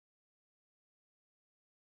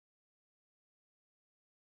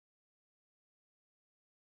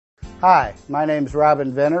Hi, my name is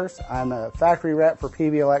Robin Venters. I'm a factory rep for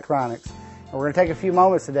Peavey Electronics, and we're going to take a few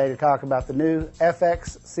moments today to talk about the new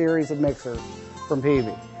FX series of mixers from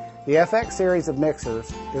Peavey. The FX series of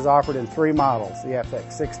mixers is offered in three models: the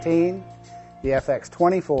FX16, the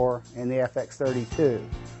FX24, and the FX32.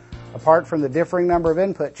 Apart from the differing number of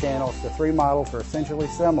input channels, the three models are essentially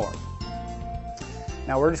similar.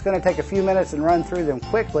 Now we're just going to take a few minutes and run through them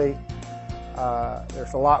quickly.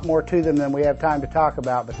 There's a lot more to them than we have time to talk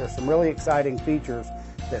about, but there's some really exciting features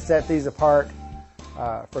that set these apart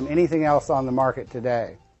from anything else on the market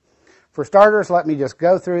today. For starters, let me just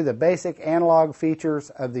go through the basic analog features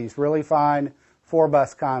of these really fine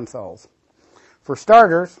 4-bus consoles. For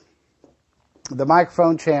starters, the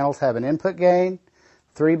microphone channels have an input gain,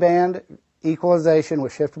 3-band equalization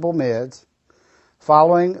with shiftable mids.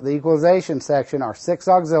 Following the equalization section are 6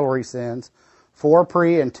 auxiliary sends, 4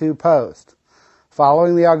 pre and 2 post.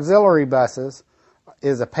 Following the auxiliary buses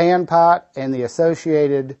is a pan pot and the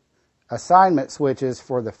associated assignment switches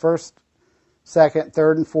for the first, second,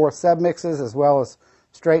 third, and fourth submixes, as well as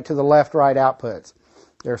straight to the left-right outputs.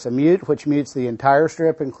 There's a mute, which mutes the entire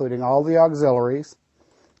strip, including all the auxiliaries,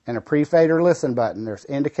 and a pre-fader listen button. There's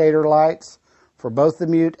indicator lights for both the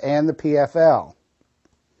mute and the PFL.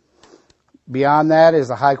 Beyond that is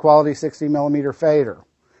a high-quality 60mm fader.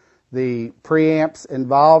 The preamps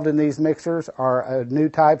involved in these mixers are a new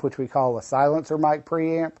type, which we call a silencer mic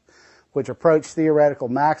preamp, which approach theoretical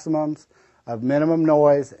maximums of minimum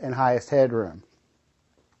noise and highest headroom.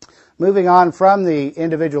 Moving on from the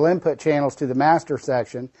individual input channels to the master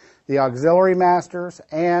section, the auxiliary masters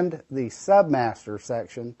and the submaster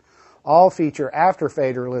section all feature after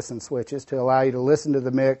fader listen switches to allow you to listen to the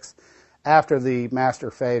mix after the master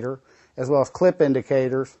fader, as well as clip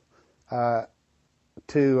indicators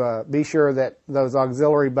to be sure that those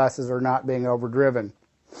auxiliary buses are not being overdriven.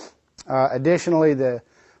 Additionally, the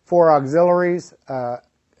 4 auxiliaries are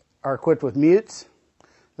equipped with mutes.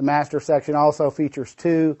 The master section also features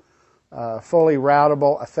 2 fully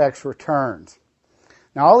routable effects returns.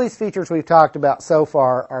 Now, all these features we've talked about so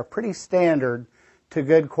far are pretty standard to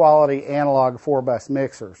good quality analog 4-bus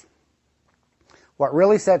mixers. What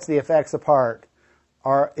really sets the FX apart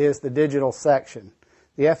is the digital section.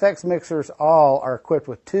 The FX mixers all are equipped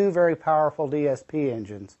with 2 very powerful DSP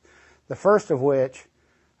engines, the first of which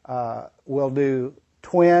will do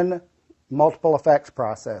twin multiple effects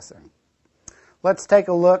processing. Let's take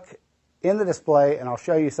a look in the display and I'll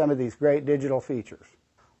show you some of these great digital features.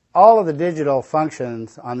 All of the digital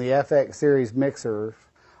functions on the FX series mixers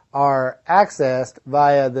are accessed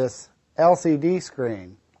via this LCD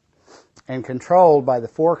screen and controlled by the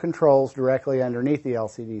 4 controls directly underneath the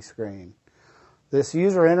LCD screen. This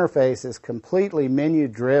user interface is completely menu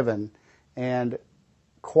driven and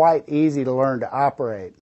quite easy to learn to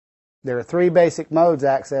operate. There are 3 basic modes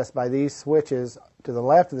accessed by these switches to the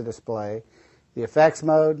left of the display: the effects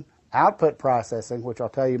mode, output processing, which I'll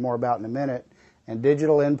tell you more about in a minute, and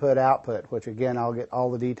digital input output, which again I'll get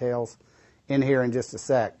all the details in here in just a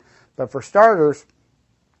sec. But for starters,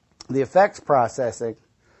 the effects processing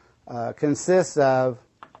consists of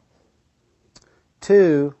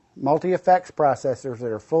 2 multi-effects processors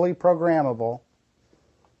that are fully programmable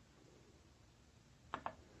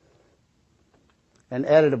and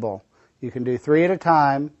editable. You can do 3 at a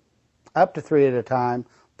time, up to 3 at a time,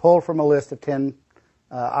 pulled from a list of 10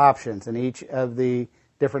 options, and each of the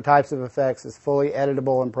different types of effects is fully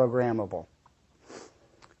editable and programmable.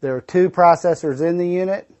 There are 2 processors in the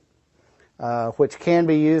unit, which can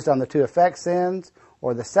be used on the 2 effects ends,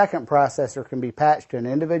 or the second processor can be patched to an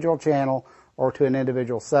individual channel or to an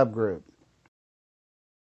individual subgroup.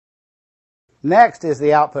 Next is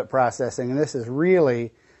the output processing, and this is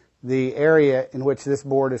really the area in which this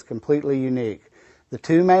board is completely unique. The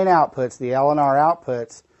 2 main outputs, the L and R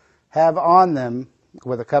outputs, have on them,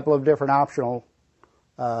 with a couple of different optional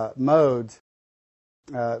modes,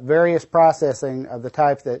 various processing of the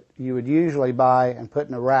type that you would usually buy and put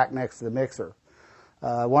in a rack next to the mixer.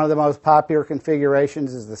 One of the most popular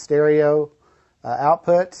configurations is the stereo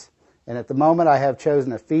outputs, and at the moment I have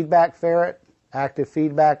chosen a feedback ferret, active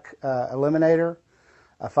feedback eliminator,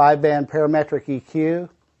 a 5-band parametric EQ,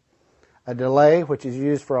 a delay, which is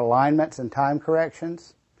used for alignments and time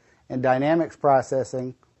corrections, and dynamics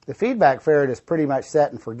processing. The feedback ferret is pretty much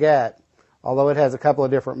set and forget, although it has a couple of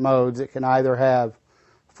different modes. It can either have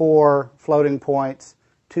 4 floating points,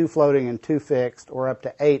 2 floating and 2 fixed, or up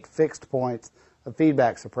to 8 fixed points of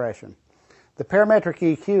feedback suppression. The parametric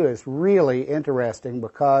EQ is really interesting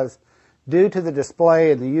because due to the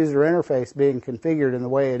display and the user interface being configured in the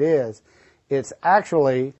way it is, it's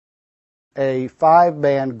actually a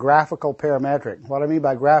 5-band graphical parametric. What I mean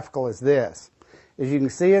by graphical is this. As you can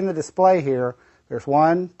see in the display here, there's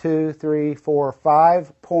 1, 2, 3, 4,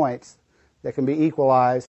 5 points that can be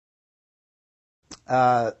equalized.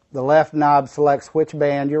 The left knob selects which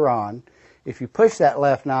band you're on. If you push that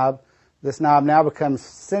left knob, this knob now becomes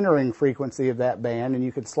centering frequency of that band, and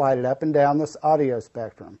you can slide it up and down this audio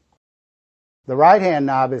spectrum. The right-hand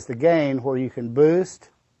knob is the gain, where you can boost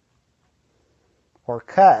or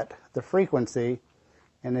cut the frequency,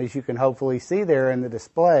 and as you can hopefully see there in the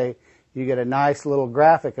display, you get a nice little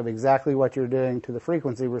graphic of exactly what you're doing to the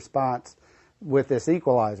frequency response with this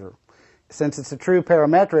equalizer. Since it's a true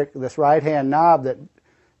parametric, this right-hand knob that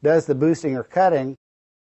does the boosting or cutting,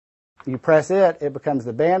 you press it, it becomes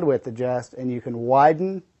the bandwidth adjust, and you can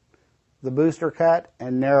widen the boost or cut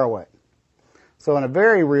and narrow it. So in a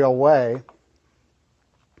very real way,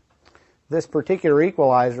 this particular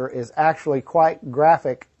equalizer is actually quite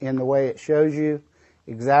graphic in the way it shows you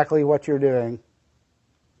exactly what you're doing,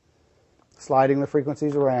 sliding the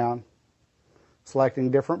frequencies around, selecting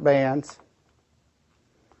different bands,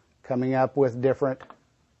 coming up with different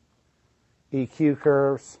EQ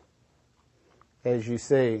curves, as you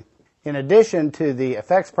see. In addition to the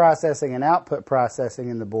effects processing and output processing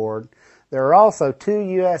in the board, there are also 2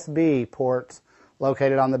 USB ports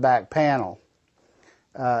located on the back panel.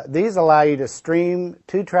 These allow you to stream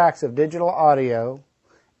 2 tracks of digital audio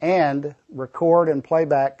and record and play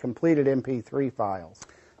back completed MP3 files.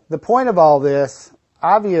 The point of all this,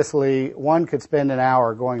 obviously, one could spend an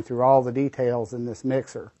hour going through all the details in this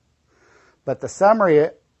mixer. But the summary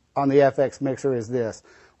on the FX mixer is this.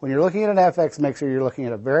 When you're looking at an FX mixer, you're looking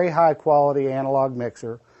at a very high quality analog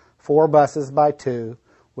mixer, 4 buses by 2,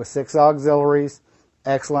 with 6 auxiliaries,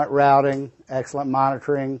 excellent routing, excellent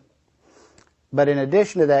monitoring. But in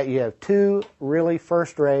addition to that, you have 2 really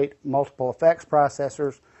first-rate multiple effects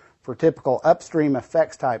processors for typical upstream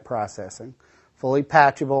effects type processing, fully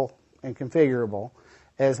patchable and configurable,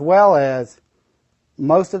 as well as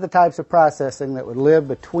most of the types of processing that would live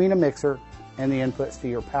between a mixer and the inputs to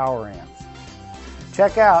your power amps.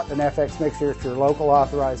 Check out an FX mixer at your local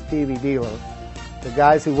authorized Peavey dealer. The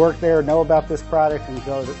guys who work there know about this product and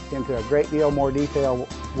go into a great deal more detail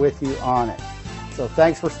with you on it. So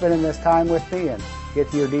thanks for spending this time with me, and get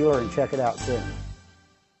to your dealer and check it out soon.